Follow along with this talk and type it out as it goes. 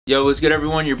Yo, what's good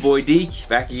everyone? Your boy Deke,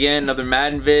 back again, another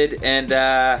Madden vid, and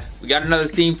we got another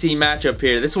theme team matchup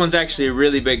here. This one's actually a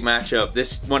really big matchup.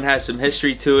 This one has some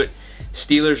history to it.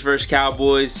 Steelers versus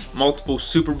Cowboys, multiple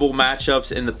Super Bowl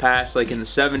matchups in the past, like in the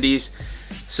 70s.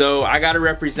 So I gotta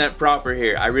represent proper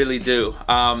here, I really do.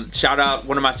 Shout out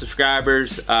one of my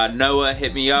subscribers, Noah,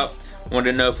 hit me up.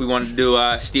 Wanted to know if we wanted to do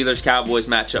a Steelers-Cowboys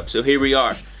matchup, so here we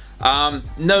are.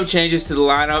 No changes to the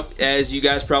lineup. As you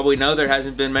guys probably know, there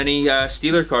hasn't been many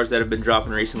Steeler cards that have been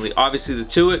dropping recently. Obviously the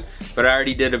Tuit, but I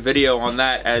already did a video on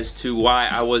that as to why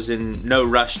I was in no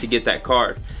rush to get that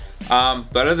card.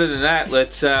 But other than that,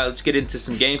 let's get into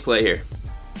some gameplay here.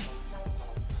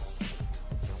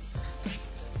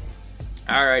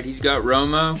 Alright, he's got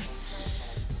Romo.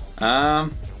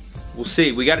 We'll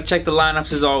see. We got to check the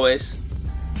lineups as always.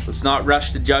 Let's not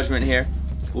rush to judgment here.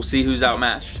 We'll see who's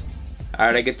outmatched.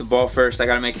 Alright, I get the ball first. I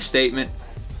got to make a statement.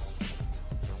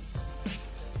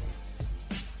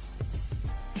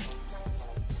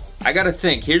 I got to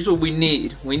think. Here's what we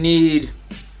need.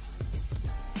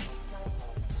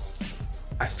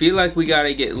 I feel like we got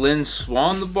to get Lynn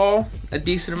Swann the ball a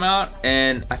decent amount,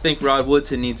 and I think Rod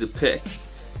Woodson needs a pick.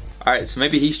 Alright, so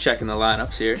maybe he's checking the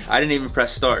lineups here. I didn't even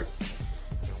press start.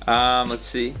 Let's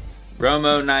see.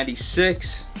 Romo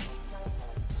 96.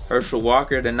 Herschel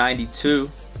Walker to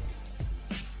 92.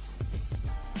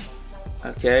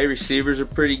 Okay, receivers are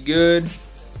pretty good.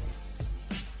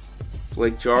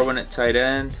 Blake Jarwin at tight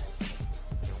end.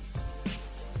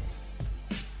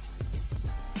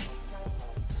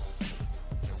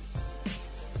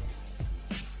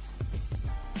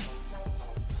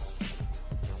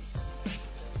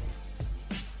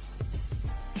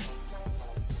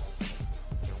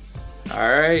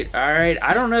 Alright.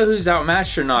 I don't know who's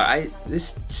outmatched or not.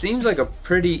 This seems like a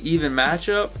pretty even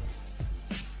matchup.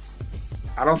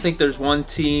 I don't think there's one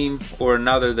team or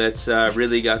another that's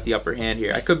really got the upper hand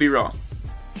here. I could be wrong.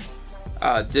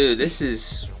 Dude, this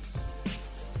is...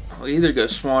 I'll either go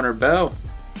Swann or Bell.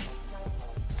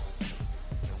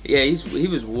 Yeah, he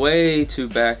was way too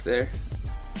back there.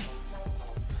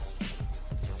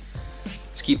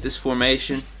 Let's keep this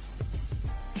formation.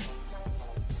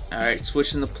 Alright,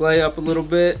 switching the play up a little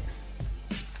bit.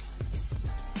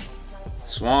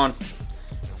 Swann,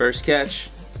 first catch.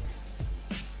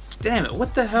 Damn it,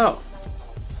 what the hell?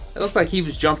 It looked like he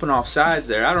was jumping off sides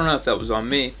there. I don't know if that was on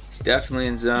me. He's definitely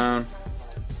in zone.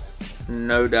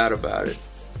 No doubt about it.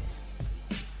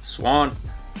 Swann,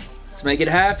 let's make it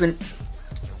happen.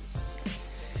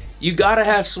 You gotta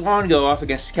have Swann go off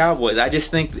against the Cowboys. I just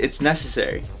think it's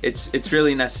necessary. It's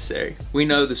really necessary. We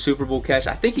know the Super Bowl catch.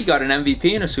 I think he got an MVP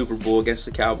in a Super Bowl against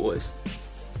the Cowboys.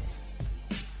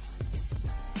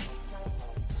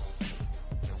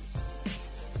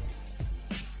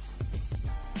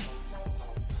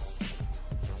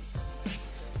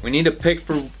 We need a pick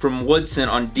from Woodson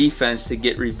on defense to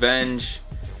get revenge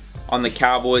on the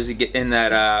Cowboys to get in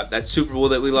that Super Bowl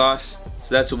that we lost.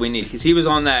 So that's what we need, because he was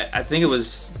on that. I think it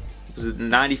was it the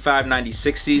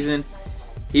 95-96 season.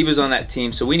 He was on that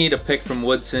team, so we need a pick from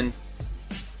Woodson.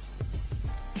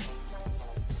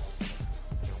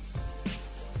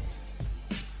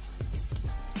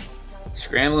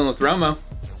 Scrambling with Romo.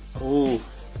 Oh.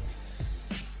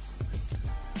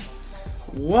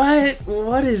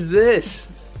 What is this?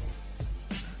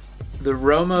 The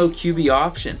Romo QB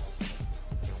option.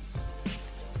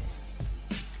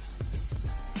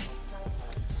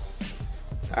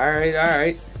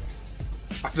 Alright.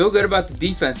 I feel good about the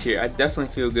defense here. I definitely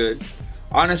feel good.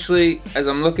 Honestly, as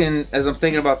I'm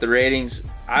thinking about the ratings,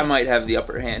 I might have the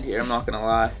upper hand here. I'm not gonna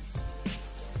lie.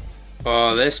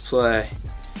 Oh, this play.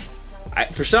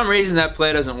 For some reason, that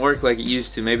play doesn't work like it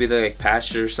used to. Maybe they like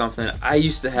patched it or something. I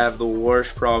used to have the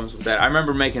worst problems with that. I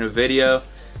remember making a video.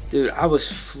 Dude, I was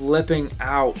flipping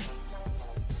out.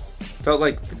 Felt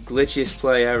like the glitchiest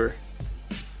play ever.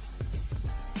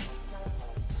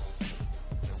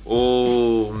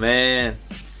 Oh, man.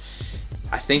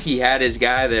 I think he had his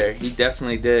guy there. He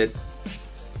definitely did.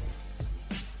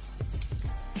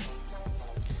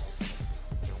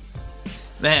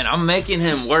 Man, I'm making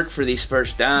him work for these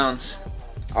first downs.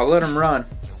 I'll let him run.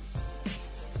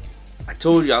 I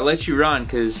told you, I'll let you run,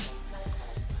 because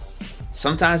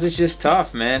sometimes it's just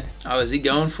tough, man. Oh, is he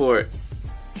going for it?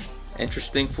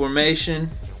 Interesting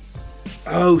formation.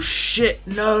 Oh, shit.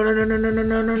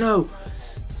 No.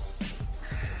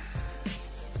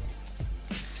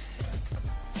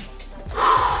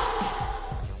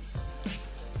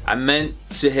 I meant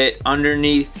to hit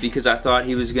underneath because I thought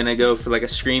he was going to go for like a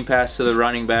screen pass to the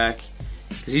running back,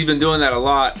 because he's been doing that a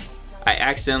lot. I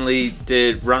accidentally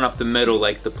did run up the middle,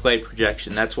 like the play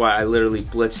projection. That's why I literally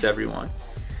blitzed everyone.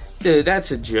 Dude,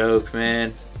 that's a joke,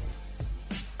 man.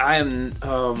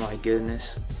 oh my goodness.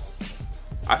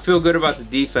 I feel good about the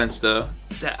defense though.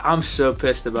 I'm so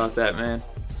pissed about that, man.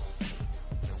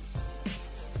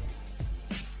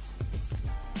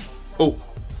 Oh,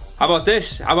 how about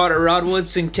this? How about a Rod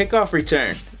Woodson kickoff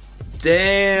return?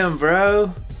 Damn,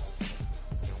 bro.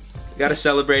 Gotta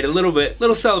celebrate a little bit.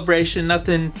 Little celebration,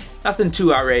 nothing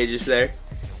too outrageous there.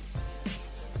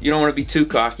 You don't want to be too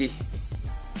cocky.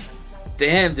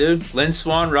 Damn, dude. Lynn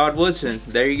Swann, Rod Woodson.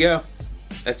 There you go.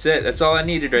 That's it. That's all I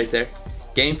needed right there.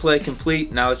 Gameplay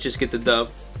complete. Now let's just get the dub.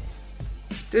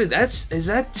 Dude, is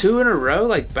that 2 in a row,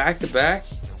 like back to back?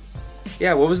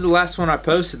 Yeah, what was the last one I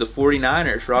posted? The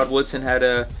 49ers. Rod Woodson had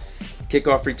a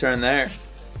kickoff return there.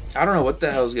 I don't know what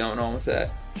the hell's going on with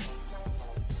that.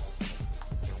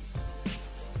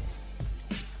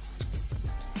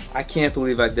 I can't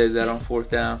believe I did that on 4th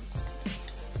down.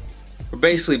 We're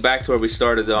basically back to where we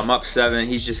started though. I'm up 7.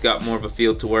 He's just got more of a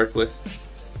field to work with.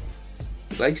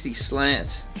 He likes these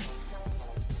slants.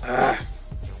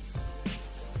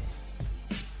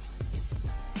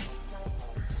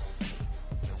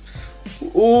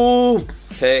 Ooh,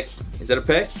 pick. Is that a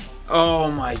pick? Oh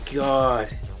my god.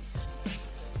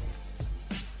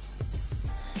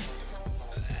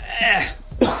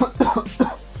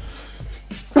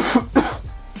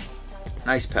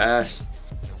 Nice pass.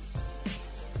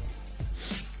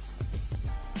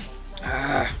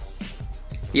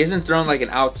 He hasn't thrown like an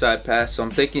outside pass, so I'm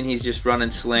thinking he's just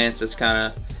running slants. That's kind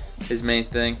of his main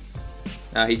thing.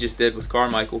 He just did with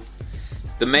Carmichael.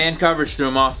 The man coverage threw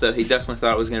him off though. He definitely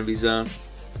thought it was going to be zone.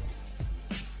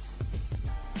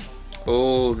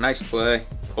 Oh, nice play.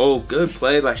 Oh, good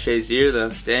play by Shazier though.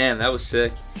 Damn, that was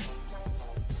sick.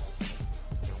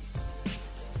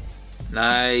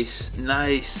 Nice,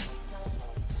 nice.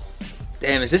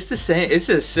 Damn, is this the same? It's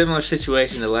a similar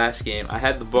situation to last game. I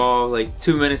had the ball like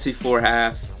 2 minutes before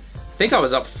half. I think I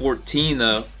was up 14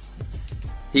 though.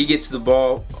 He gets the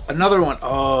ball. Another one.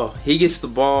 Oh, he gets the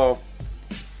ball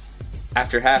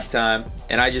after halftime,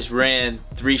 and I just ran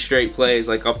 3 straight plays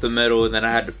like up the middle, and then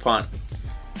I had to punt.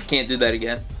 I can't do that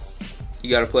again. You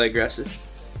got to play aggressive.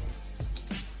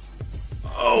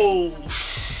 Oh.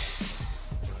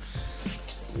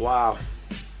 Wow.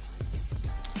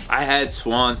 I had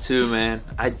Swann too, man.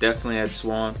 I definitely had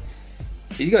Swann.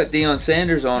 He's got Deion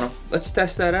Sanders on him. Let's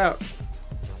test that out.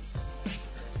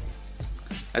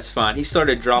 That's fine. He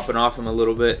started dropping off him a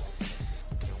little bit.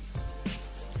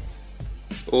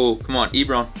 Oh, come on,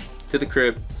 Ebron. To the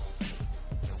crib.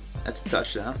 That's a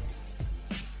touchdown.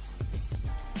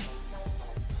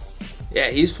 Yeah,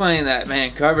 he's playing that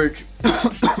man coverage.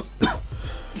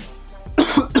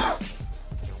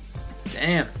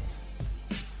 Damn.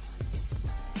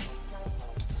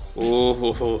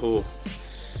 Oh,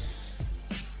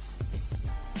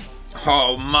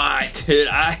 oh my, dude,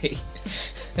 I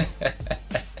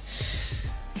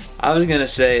was gonna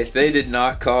say, if they did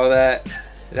not call that,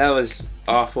 that was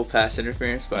awful pass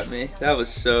interference by me. That was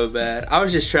so bad. I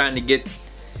was just trying to get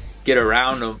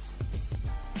around him.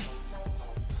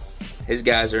 His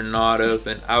guys are not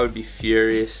open. I would be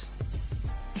furious.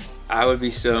 I would be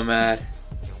so mad.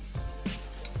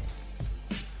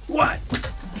 What?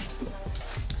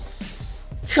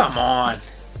 Come on.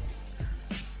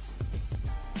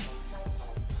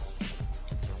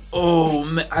 Oh,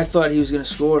 man, I thought he was going to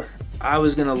score. I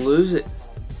was going to lose it.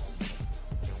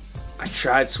 I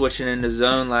tried switching into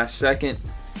zone last second.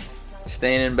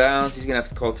 Staying in bounds. He's going to have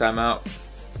to call timeout.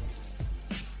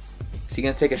 Is he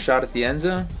going to take a shot at the end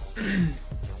zone?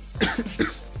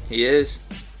 He is.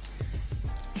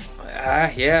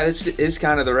 Yeah, this is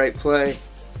kind of the right play.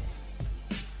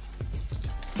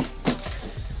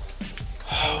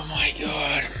 Oh my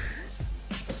god.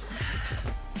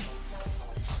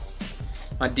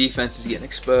 My defense is getting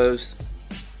exposed.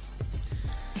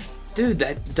 Dude,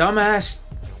 that dumbass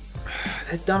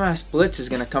blitz is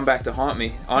gonna come back to haunt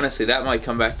me. Honestly, that might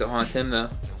come back to haunt him though.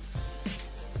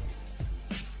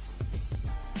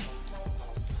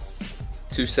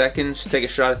 Two seconds, take a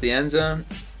shot at the end zone.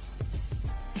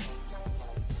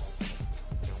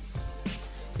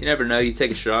 You never know, you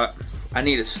take a shot. I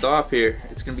need a stop here.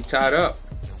 It's gonna be tied up.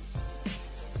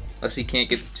 Unless he can't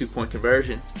get the 2-point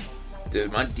conversion.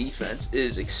 Dude, my defense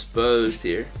is exposed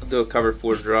here. I'll do a cover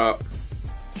 4 drop.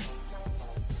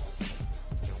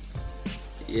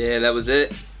 Yeah, that was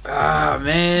it. Ah,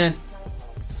 man.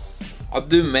 I'll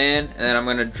do man, and then I'm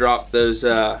gonna drop those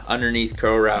underneath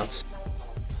curl routes.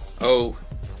 Oh,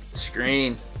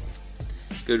 screen.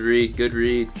 Good read, good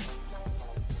read.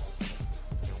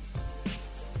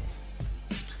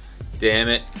 Damn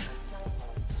it.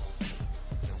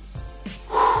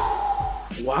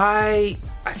 Why?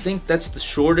 I think that's the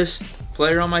shortest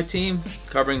player on my team,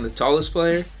 covering the tallest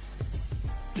player.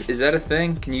 Is that a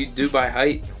thing? Can you do by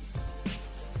height?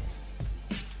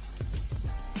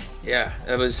 Yeah,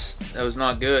 that was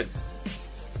not good.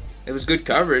 It was good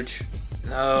coverage.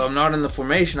 No, I'm not in the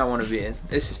formation I want to be in.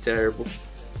 This is terrible.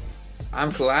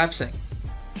 I'm collapsing.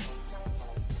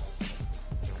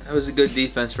 That was a good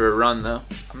defense for a run, though.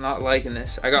 I'm not liking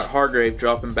this. I got Hargrave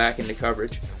dropping back into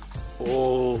coverage.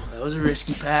 Oh, that was a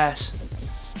risky pass.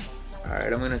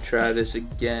 Alright, I'm going to try this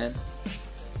again.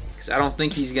 Because I don't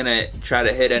think he's going to try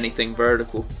to hit anything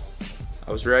vertical.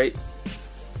 I was right.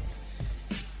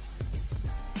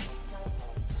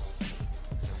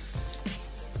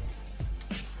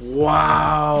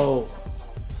 Wow.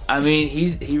 I mean,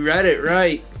 he read it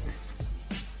right.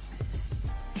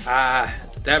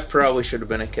 That probably should have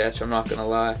been a catch, I'm not going to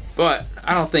lie. But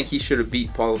I don't think he should have beat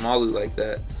Polamalu like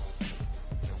that.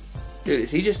 Dude,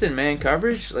 is he just in man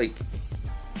coverage? Like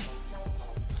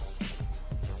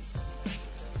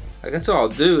that's all I'll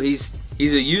do. He's a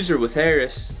user with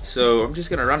Harris, so I'm just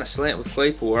gonna run a slant with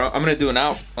Claypool. I'm gonna do an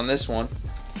out on this one.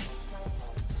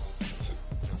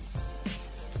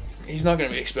 He's not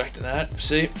gonna be expecting that.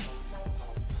 See,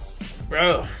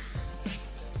 bro,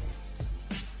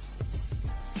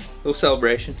 little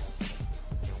celebration.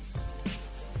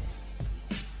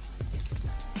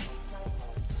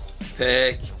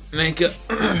 Pick. Minka.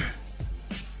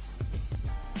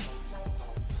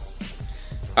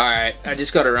 Alright, I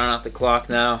just gotta run out the clock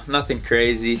now. Nothing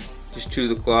crazy. Just chew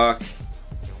the clock.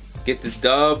 Get the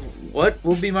dub. What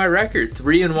will be my record?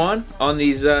 3-1 on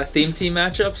these theme team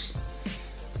matchups?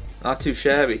 Not too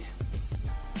shabby.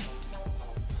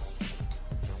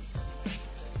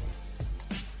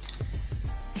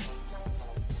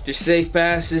 Just safe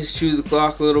passes, chew the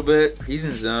clock a little bit. He's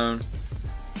in zone.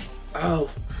 Oh.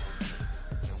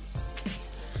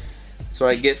 That's what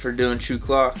I get for doing chew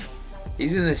clock.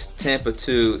 He's in this Tampa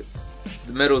 2.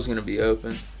 The middle's going to be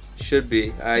open. Should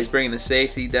be. He's bringing the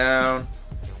safety down.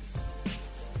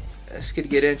 This could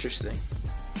get interesting.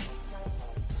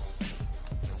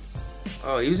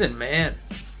 Oh, he was in man.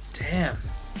 Damn.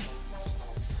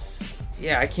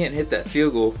 Yeah, I can't hit that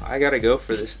field goal. I got to go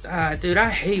for this. Dude,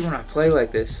 I hate when I play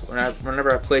like this.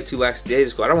 Whenever I play too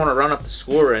lackadaisical. I don't want to run up the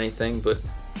score or anything, but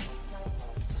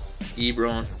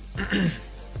Ebron.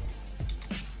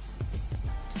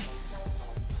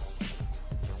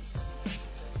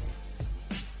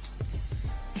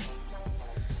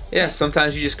 Yeah,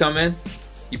 sometimes you just come in,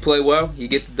 you play well, you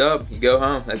get the dub, you go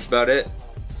home. That's about it.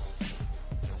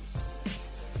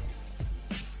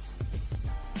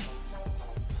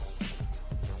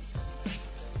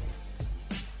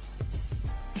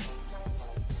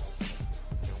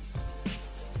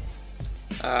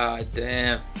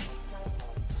 Damn.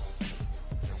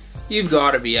 You've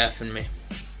got to be effing me.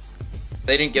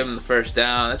 They didn't give him the first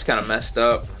down. That's kind of messed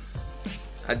up.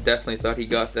 I definitely thought he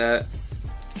got that.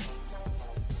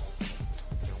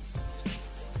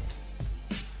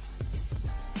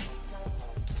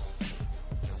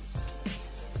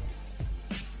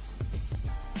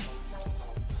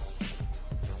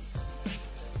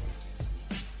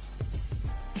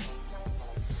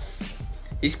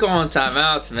 He's calling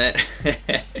timeouts, man.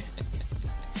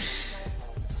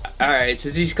 Alright,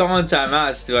 since he's calling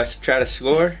timeouts, do I try to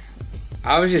score?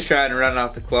 I was just trying to run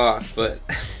out the clock, but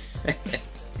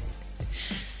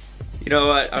you know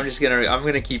what? I'm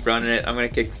gonna keep running it. I'm gonna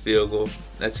kick the field goal.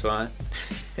 That's fine.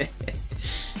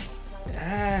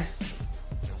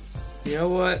 You know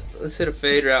what? Let's hit a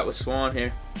fade route with Swan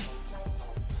here.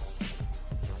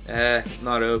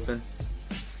 Not open.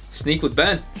 Sneak with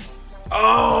Ben.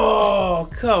 Oh,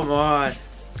 come on.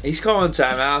 He's calling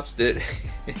timeouts, dude.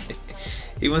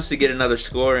 He wants to get another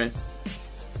score in.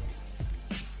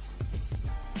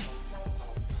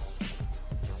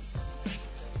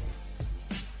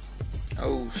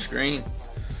 Oh, screen.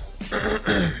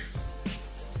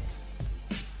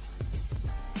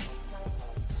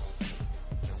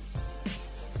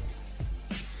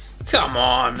 Come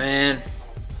on, man.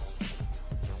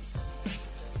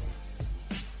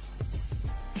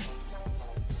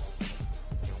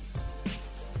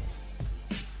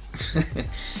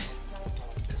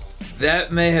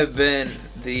 That may have been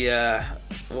the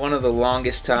one of the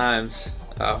longest times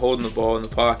holding the ball in the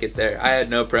pocket there. I had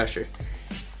no pressure.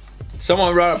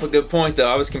 Someone brought up a good point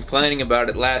though. I was complaining about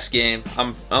it last game.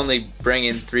 I'm only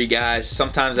bringing 3 guys.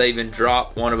 Sometimes I even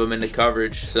drop one of them into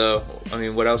coverage. So, I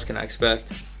mean, what else can I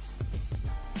expect?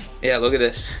 Yeah, look at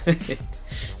this.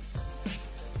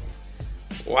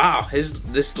 Wow,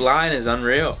 this line is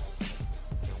unreal.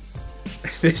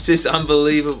 This is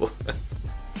unbelievable.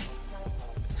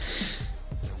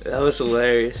 That was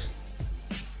hilarious.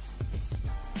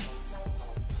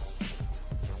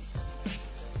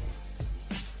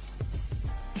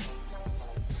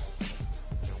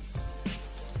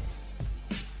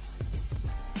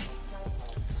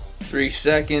 3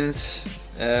 seconds.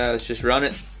 Let's just run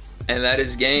it, and that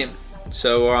is game.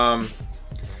 So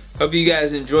hope you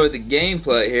guys enjoyed the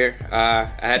gameplay here. I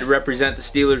had to represent the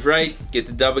Steelers right, get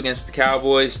the dub against the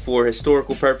Cowboys for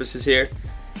historical purposes here.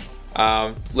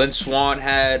 Lynn Swann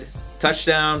had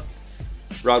touchdown,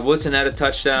 Rod Woodson had a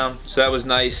touchdown, so that was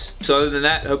nice. So other than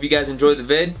that, hope you guys enjoyed the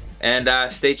vid, and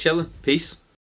stay chillin'. Peace.